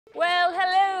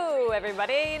Hello,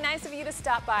 everybody. Nice of you to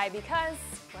stop by because,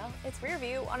 well, it's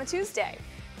Rearview on a Tuesday.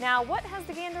 Now, what has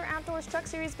the Gander Outdoors Truck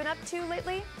Series been up to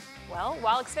lately? Well,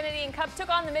 while Xfinity and Cup took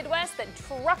on the Midwest, the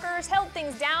truckers held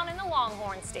things down in the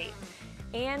Longhorn State.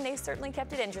 And they certainly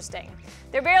kept it interesting.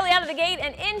 They're barely out of the gate,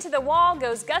 and into the wall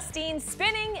goes Gustine,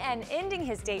 spinning and ending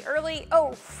his day early.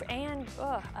 Oh, and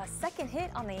a second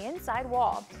hit on the inside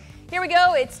wall. Here we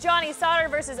go, it's Johnny Sauter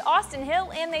versus Austin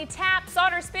Hill, and they tap.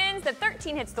 Sauter spins, the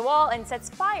 13 hits the wall and sets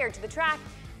fire to the track,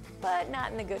 but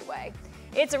not in a good way.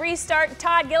 It's a restart.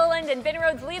 Todd Gilliland and Ben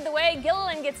Rhodes lead the way.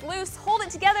 Gilliland gets loose. Hold it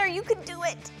together. You can do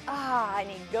it. And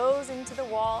he goes into the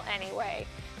wall anyway.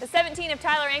 The 17 of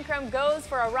Tyler Ankrum goes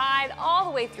for a ride all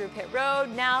the way through pit road.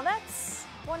 Now that's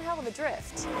one hell of a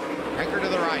drift. Anchor to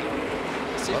the right.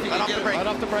 See if he can get it. Let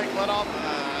off the brake. Let off.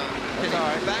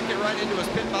 Can he back it right into his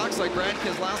pit box like Brad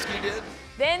Keselowski did?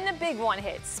 Then the big one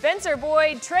hits. Spencer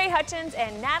Boyd, Trey Hutchins,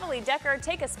 and Natalie Decker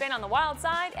take a spin on the wild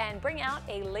side and bring out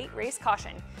a late race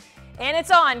caution. And it's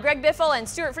on. Greg Biffle and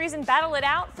Stuart Friesen battle it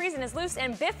out. Friesen is loose,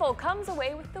 and Biffle comes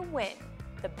away with the win.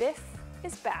 The Biff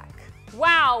is back.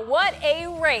 Wow, what a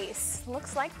race.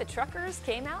 Looks like the truckers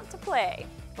came out to play.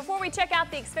 Before we check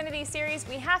out the Xfinity Series,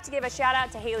 we have to give a shout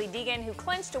out to Hailie Deegan, who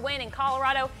clinched a win in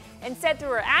Colorado and said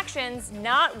through her actions,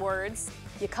 not words,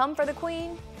 "You come for the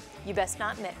queen, you best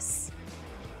not miss."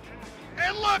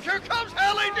 And look, here comes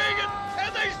Hailie Deegan,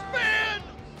 and they spin!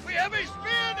 We have a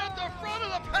spin at the front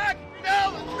of the pack.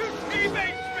 Now the two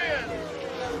teammates spin.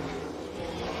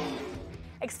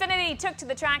 Xfinity took to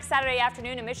the track Saturday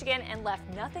afternoon in Michigan and left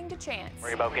nothing to chance.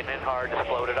 Worry about getting in hard, just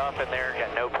float it off in there,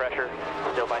 got no pressure,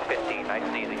 still by 15, nice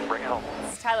and easy, bring it home.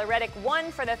 Tyler Reddick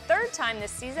won for the third time this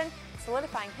season,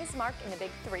 solidifying his mark in the Big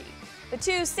Three. The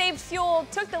two saved fuel,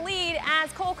 took the lead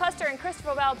as Cole Custer and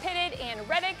Christopher Bell pitted, and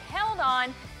Reddick held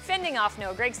on, fending off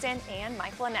Noah Gragson and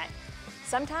Mike Lynette.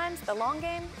 Sometimes the long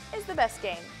game is the best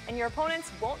game, and your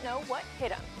opponents won't know what hit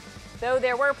them. Though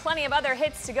there were plenty of other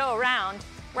hits to go around.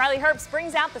 Riley Herbst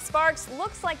brings out the sparks.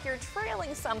 Looks like you're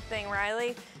trailing something,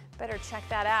 Riley. Better check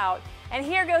that out. And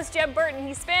here goes Jeb Burton.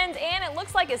 He spins, and it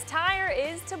looks like his tire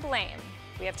is to blame.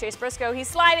 We have Chase Briscoe. He's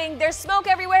sliding. There's smoke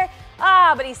everywhere.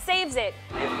 But he saves it.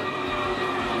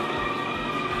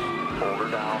 Hold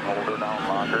her down,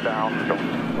 lock her down.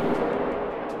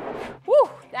 Whew,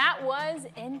 that was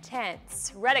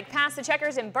intense. Reddick passed the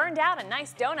checkers and burned out a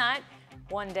nice donut.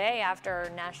 One day after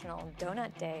National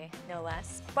Donut Day, no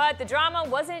less. But the drama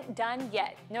wasn't done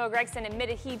yet. Noah Gragson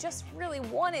admitted he just really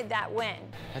wanted that win.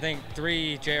 I think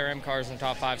 3 JRM cars in the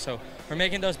top 5, so we're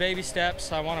making those baby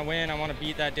steps. I want to win. I want to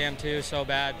beat that damn 2 so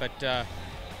bad, but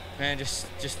man,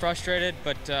 just frustrated.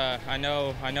 But I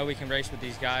know we can race with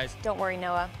these guys. Don't worry,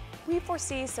 Noah. We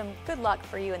foresee some good luck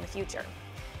for you in the future.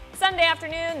 Sunday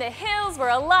afternoon, the hills were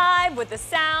alive with the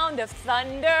sound of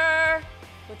thunder,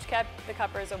 which kept the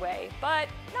Cuppers away, but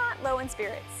not low in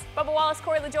spirits. Bubba Wallace,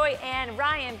 Corey LaJoie, and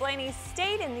Ryan Blaney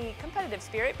stayed in the competitive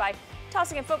spirit by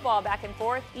tossing a football back and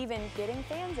forth, even getting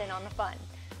fans in on the fun.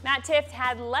 Matt Tifft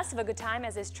had less of a good time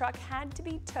as his truck had to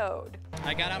be towed.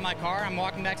 I got out of my car, I'm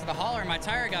walking back to the hauler, and my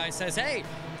tire guy says, "Hey,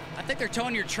 I think they're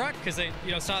towing your truck," because they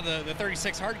saw the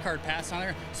 36 hard card pass on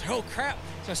there. So, oh crap.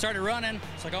 So I started running.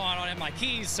 It's like, oh, I don't have my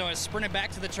keys. So I sprinted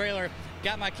back to the trailer,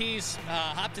 got my keys,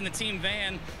 hopped in the team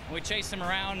van, and we chased them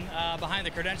around behind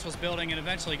the credentials building and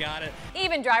eventually got it.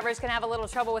 Even drivers can have a little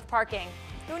trouble with parking.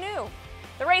 Who knew?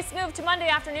 The race moved to Monday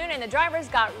afternoon and the drivers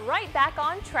got right back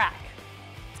on track.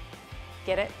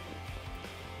 Get it?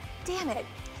 Damn it.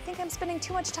 I think I'm spending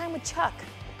too much time with Chuck.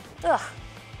 Ugh.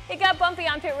 It got bumpy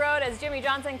on pit road as Jimmy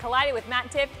Johnson collided with Matt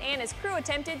Tifft and his crew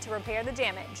attempted to repair the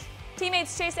damage.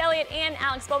 Teammates Chase Elliott and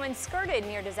Alex Bowman skirted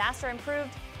near disaster and proved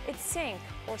it's sink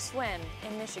or swim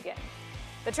in Michigan.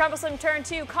 The troublesome turn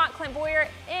 2 caught Clint Boyer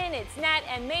in its net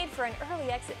and made for an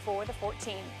early exit for the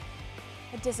 14.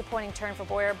 A disappointing turn for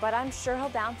Boyer, but I'm sure he'll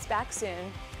bounce back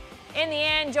soon. In the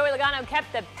end, Joey Logano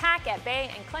kept the pack at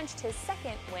bay and clinched his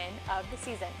second win of the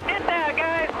season. Get that,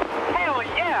 guys! Hell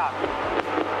yeah!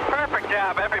 Perfect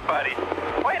job, everybody.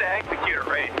 Way to execute a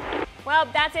race. Well,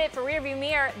 that's it for Rearview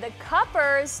Mirror. The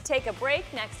Cuppers take a break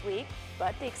next week,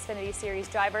 but the Xfinity Series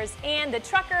drivers and the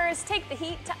truckers take the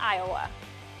heat to Iowa.